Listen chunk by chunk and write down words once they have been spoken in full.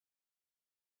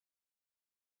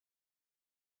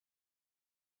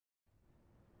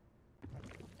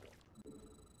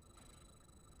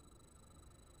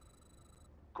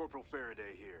Corporal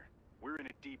Faraday here. We're in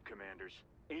it deep, Commanders.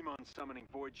 Aim on summoning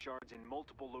void shards in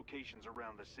multiple locations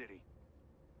around the city.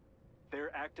 Their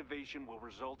activation will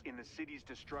result in the city's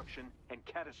destruction and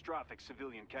catastrophic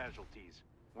civilian casualties.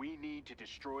 We need to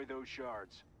destroy those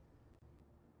shards.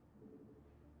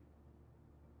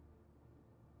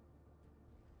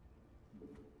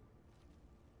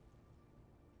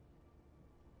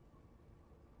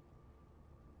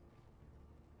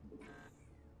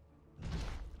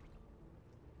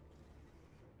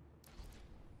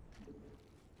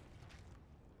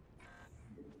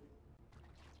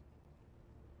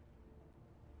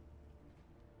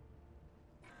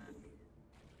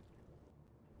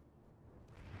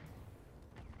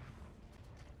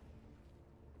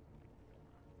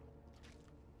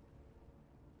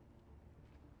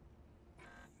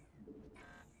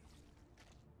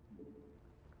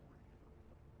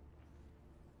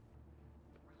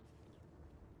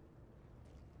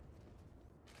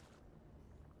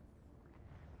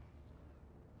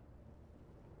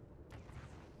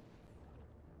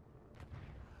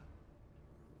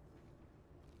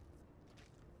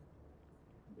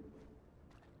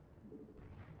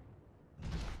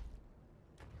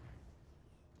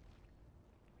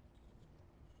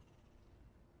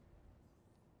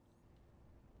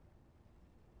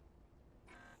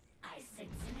 I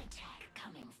sense an attack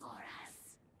coming for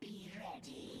us. Be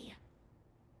ready.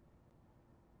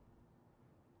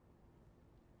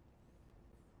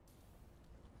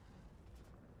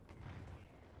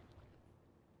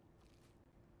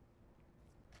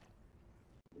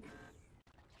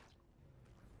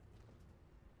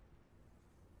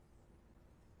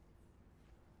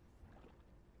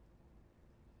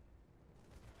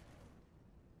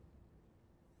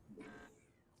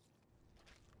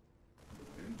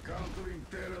 Encountering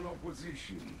Terran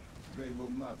opposition, they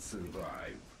will not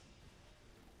survive.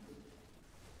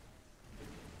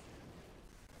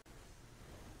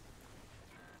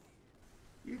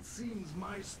 It seems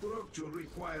my structure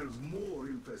requires more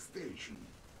infestation.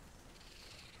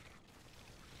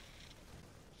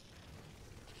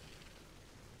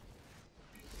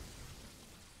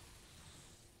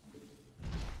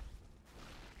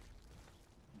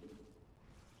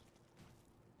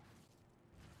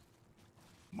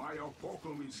 My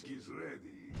apocalypse is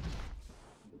ready.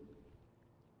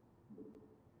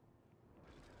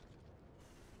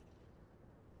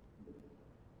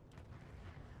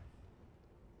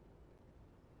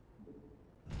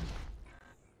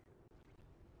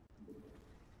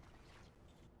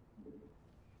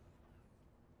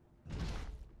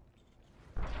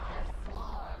 The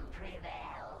swarm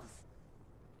prevails.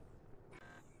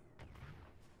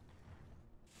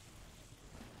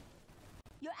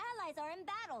 Your allies are in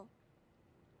battle.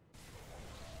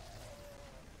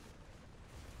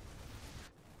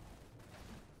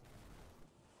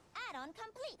 Add-on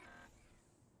complete.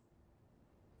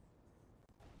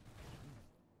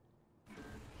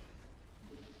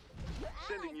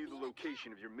 Sending you the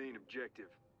location of your main objective.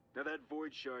 Now that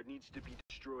void shard needs to be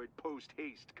destroyed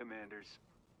post-haste, Commanders.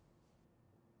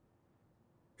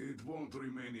 It won't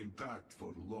remain intact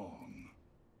for long.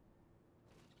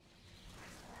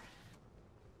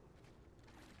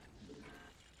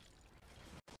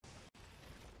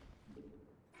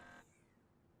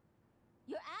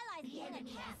 Your allies The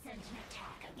enemy attack. has sent an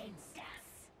attack against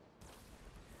us.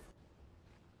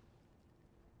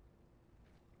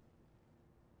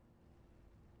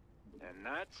 And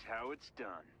that's how it's done.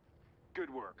 Good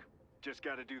work. Just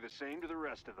gotta do the same to the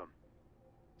rest of them.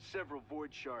 Several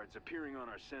void shards appearing on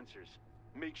our sensors.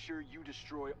 Make sure you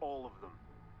destroy all of them.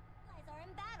 Allies are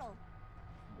in battle.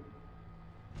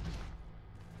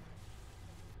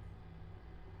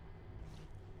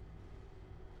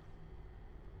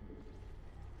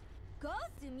 Go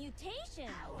to mutation.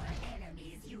 Our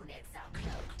enemy's units are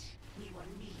cloaked. We will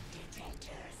need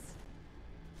detectors.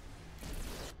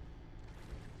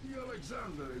 The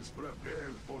Alexander is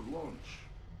prepared for launch.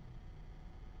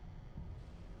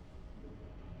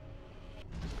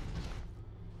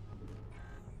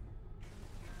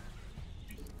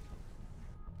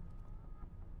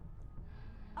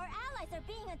 Our allies are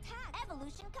being attacked.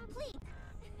 Evolution complete.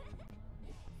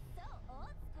 So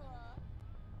old school.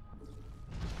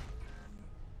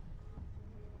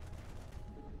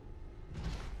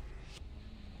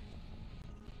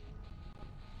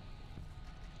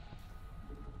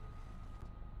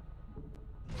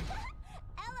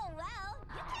 LOL,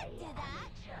 you can't do that.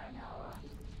 Eternal.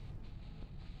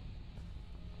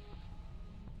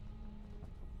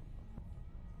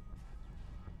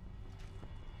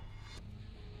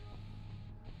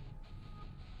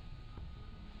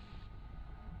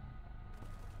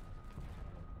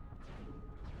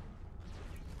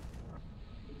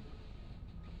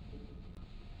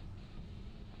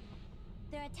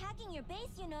 They're attacking your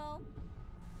base, you know.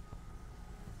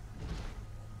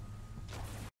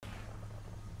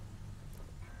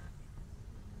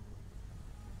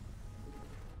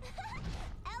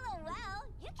 LOL,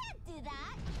 you can't do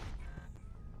that.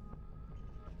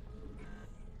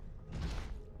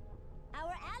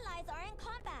 Our allies are in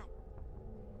combat.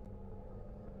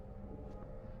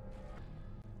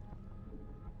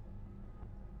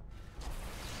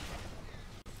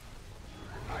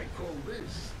 I call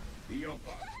this the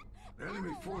upper.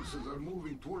 Enemy forces are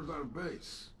moving toward our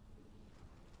base.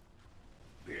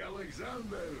 The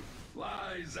Alexander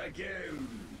flies again.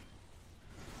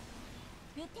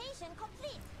 Mutation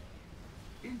complete.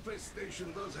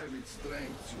 Infestation does have its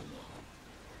strengths, you know.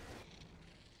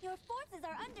 Your forces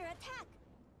are under attack.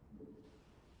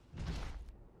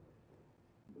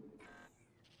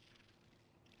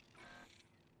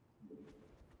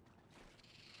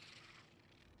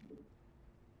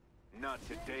 Not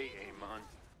today, Amon.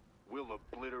 We'll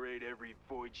obliterate every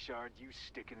void shard you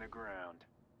stick in the ground.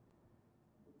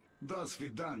 До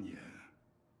свидания.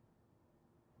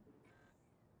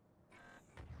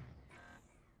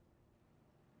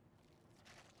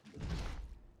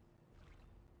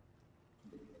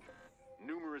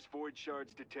 Numerous void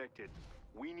shards detected.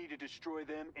 We need to destroy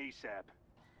them ASAP.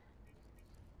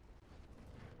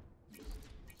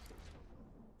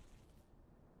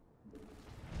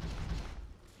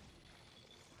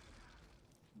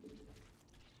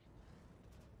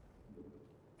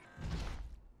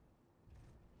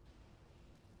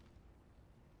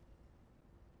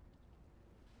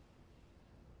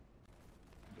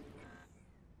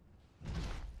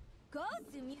 Go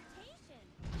to mutation.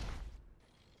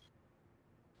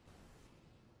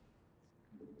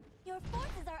 Your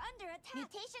forces are under attack.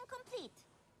 Mutation complete.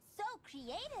 So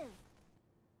creative.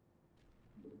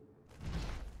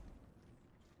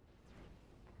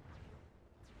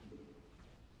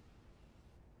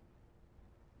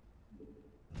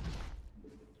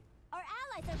 Our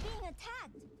allies are being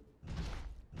attacked.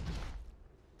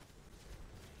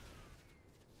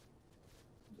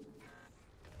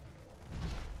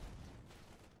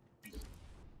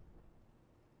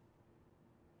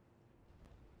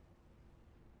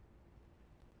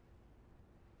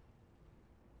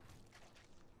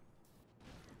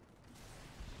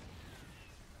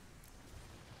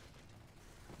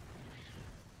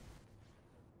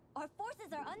 Our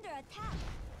forces are under attack.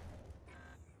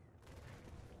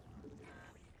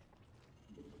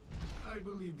 I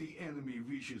believe the enemy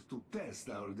wishes to test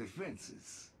our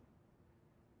defenses.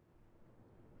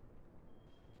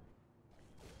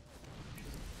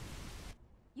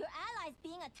 Your allies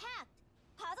being attacked.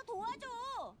 가서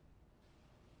도와줘.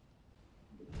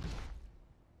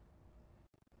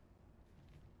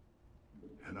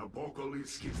 An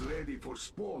apocalypse is ready for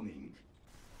spawning.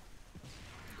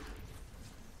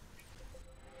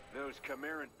 Those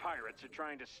Chimeran pirates are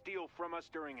trying to steal from us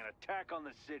during an attack on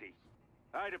the city.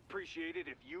 I'd appreciate it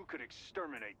if you could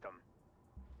exterminate them.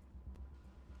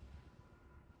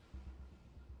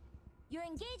 You're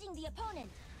engaging the opponent.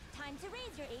 Time to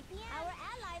raise your APM. Our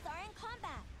allies are in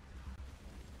combat.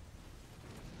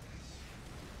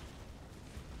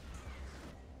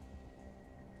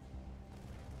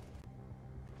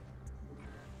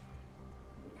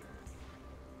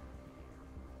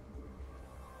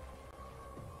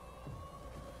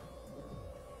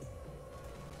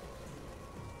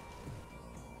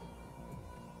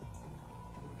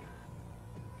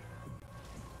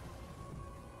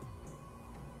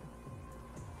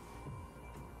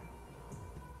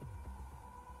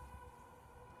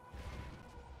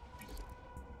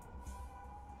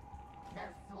 The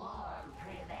swarm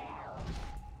prevails.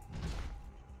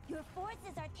 Your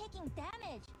forces are taking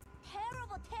damage.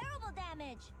 Terrible, terrible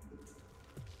damage.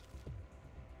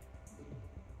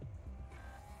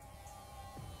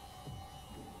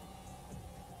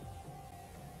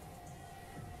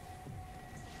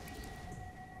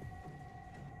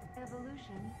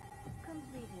 Evolution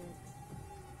completed.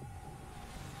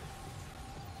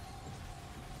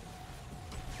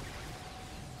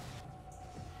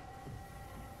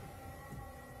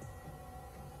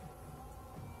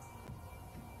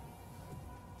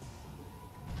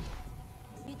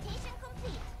 Mutation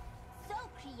complete. So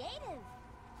creative.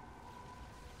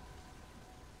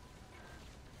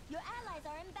 Your allies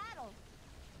are in battle.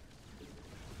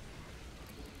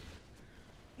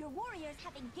 Your warriors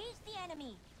have engaged the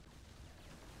enemy.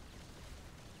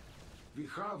 We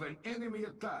have an enemy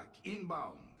attack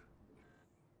inbound.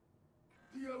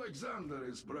 The Alexander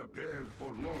is prepared for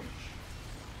launch.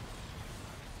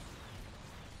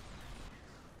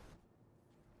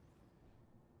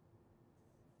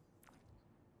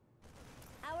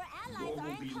 Our allies Double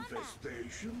are the in combat.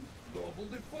 infestation, double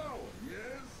the power,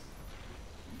 yes?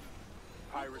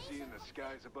 Piracy in the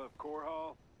skies above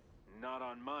Korhal? Not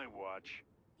on my watch.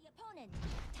 The opponent.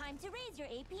 Time to raise your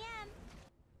APM.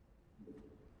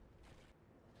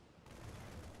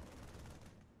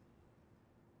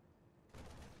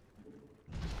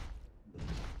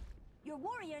 Your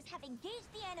warriors have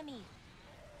engaged the enemy.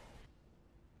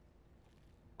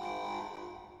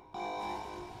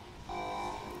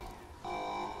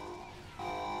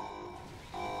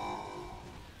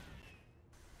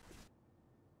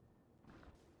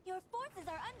 Your forces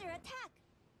are under attack.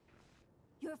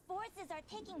 Your forces are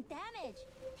taking damage.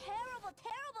 Terrible,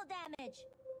 terrible damage.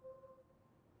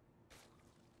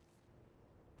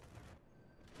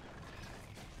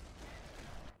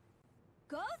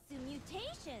 Go to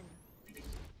Mutation.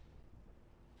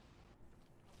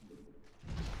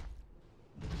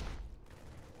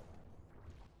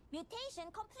 Mutation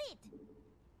complete.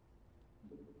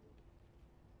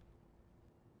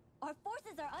 Our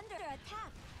forces are under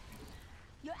attack.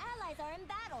 Your allies are in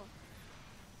battle.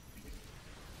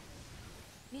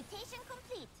 Mutation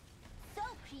complete. So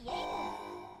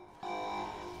creative.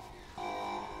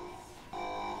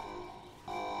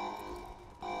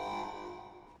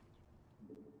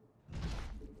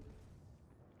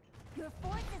 Your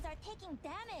forces are taking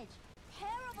damage.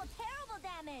 Terrible, terrible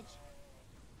damage.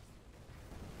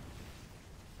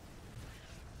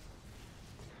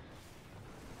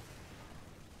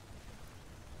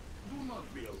 Do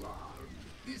not be alarmed.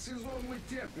 This is only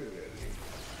temporary.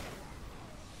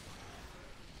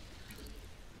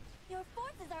 Your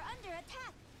forces are under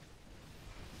attack.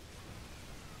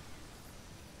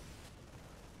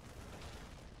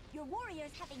 Your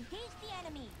warriors have engaged the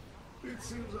enemy. It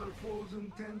seems our foes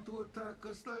intend to attack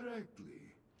us directly.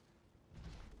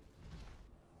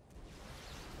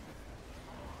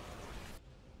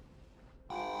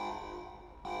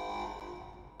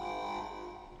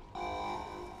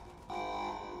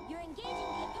 You're engaging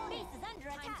the opponent. Base is under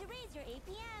attack. Time to raise your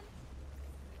APM.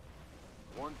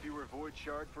 One fewer void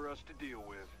shard for us to deal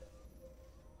with.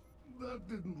 That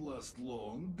didn't last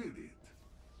long, did it?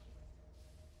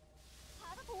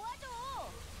 가서 도와줘.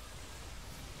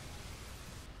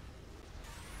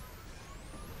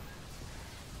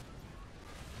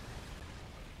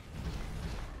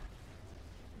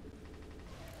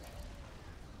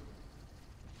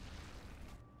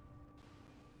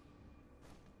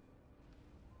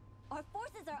 Our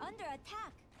forces are under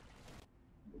attack.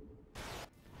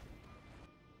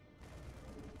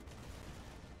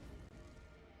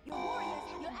 Your warriors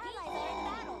have your allies are in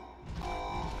battle.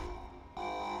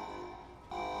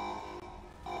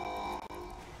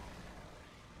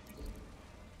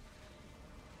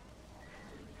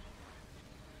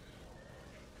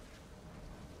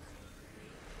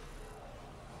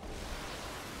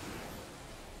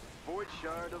 Void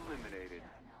shard eliminated.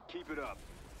 Keep it up.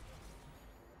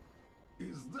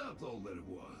 Is that all there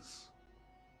was?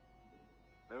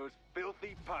 Those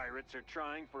filthy pirates are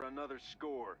trying for another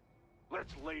score.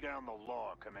 Let's lay down the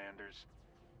law, commanders.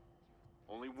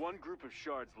 Only one group of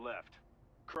shards left.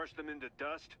 Crush them into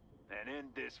dust and end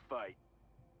this fight.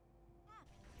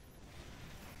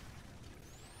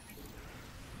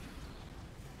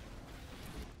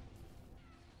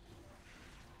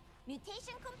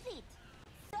 Mutation complete.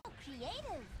 So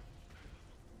creative.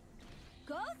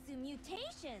 Go to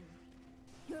Mutation.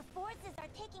 Your forces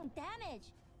are taking damage.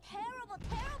 Terrible,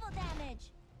 terrible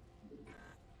damage.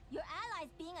 Your allies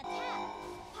being attacked.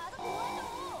 가서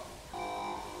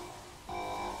도와줘.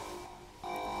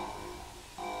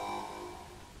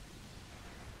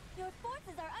 Your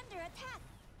forces are under attack.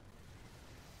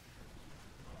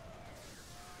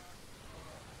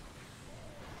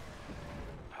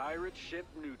 Pirate ship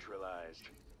neutralized.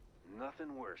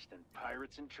 Nothing worse than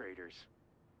pirates and traitors.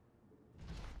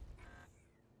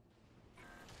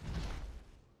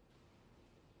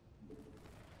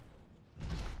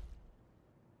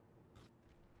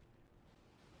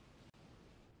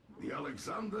 The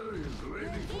Alexander is You're ready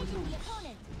for engaging the use.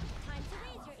 opponent. Time to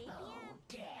raise your APM. Foe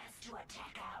dares to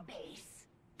attack our base.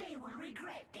 They will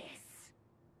regret this.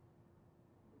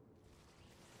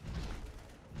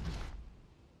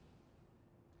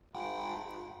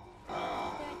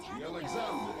 They're attacking The your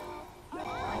Alexander. base. Our I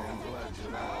allies am are glad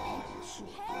taking you're out damage. of the sword.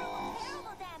 Terrible,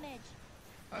 terrible damage.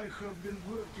 I have been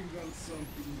working on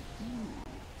something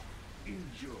new.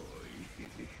 Enjoy.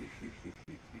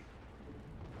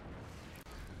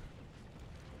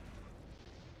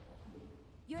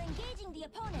 You're engaging the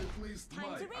opponent. At least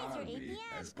Time my to raise your army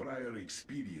APM. has prior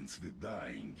experience with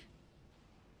dying.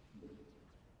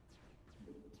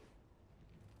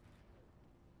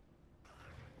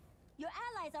 Your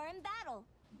allies are in battle.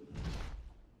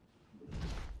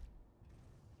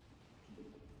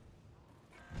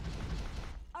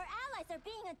 Our allies are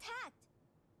being attacked!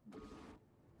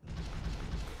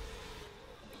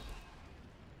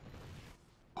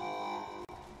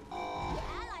 Your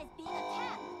allies being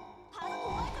attacked! 가서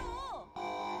도와줘!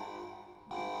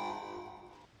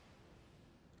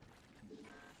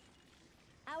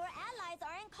 Our allies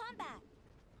are in combat!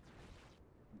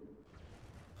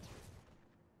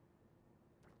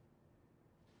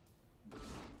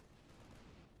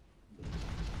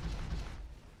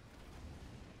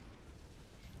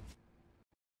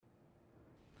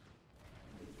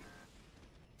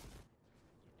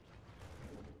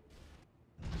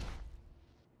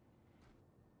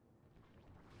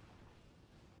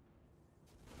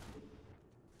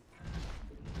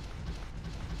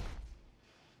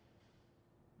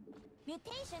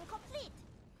 Mutation complete!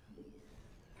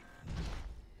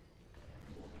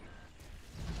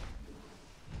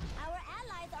 Our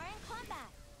allies are in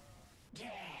combat!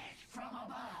 Death from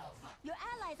above. Your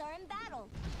allies are in battle!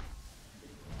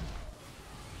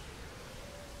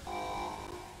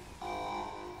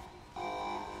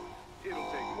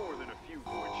 It'll take more than a few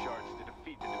void shards to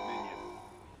defeat the Dominion.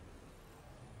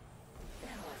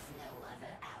 There was no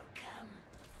other outcome.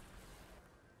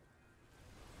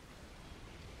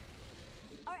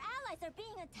 Our allies are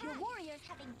being attacked! Your warriors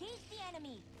have engaged the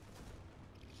enemy!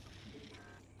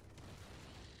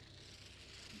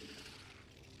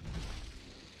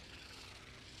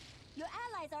 Your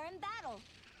allies are in battle!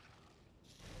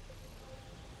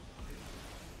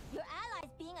 Your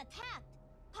allies being attacked!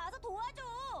 가서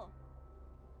도와줘!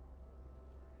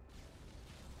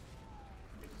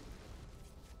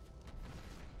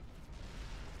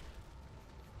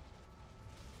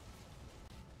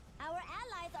 Our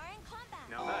allies are in combat!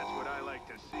 Now that's what I like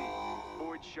to see.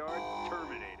 Void shard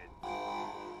terminated.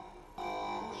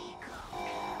 We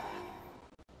conquer.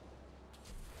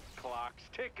 Clock's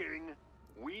ticking.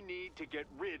 We need to get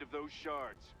rid of those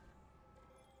shards.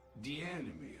 The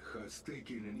enemy has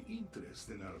taken an interest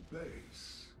in our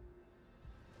base.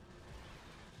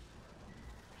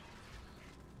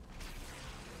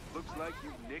 Looks like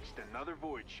you've nixed another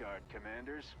void shard,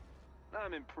 Commanders.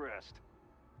 I'm impressed.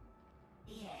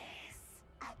 Yes,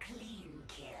 a clean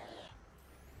kill.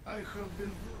 I have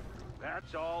been...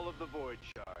 That's all of the void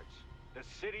shards. The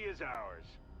city is ours.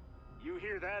 You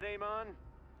hear that, Amon?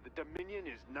 The Dominion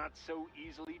is not so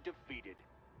easily defeated.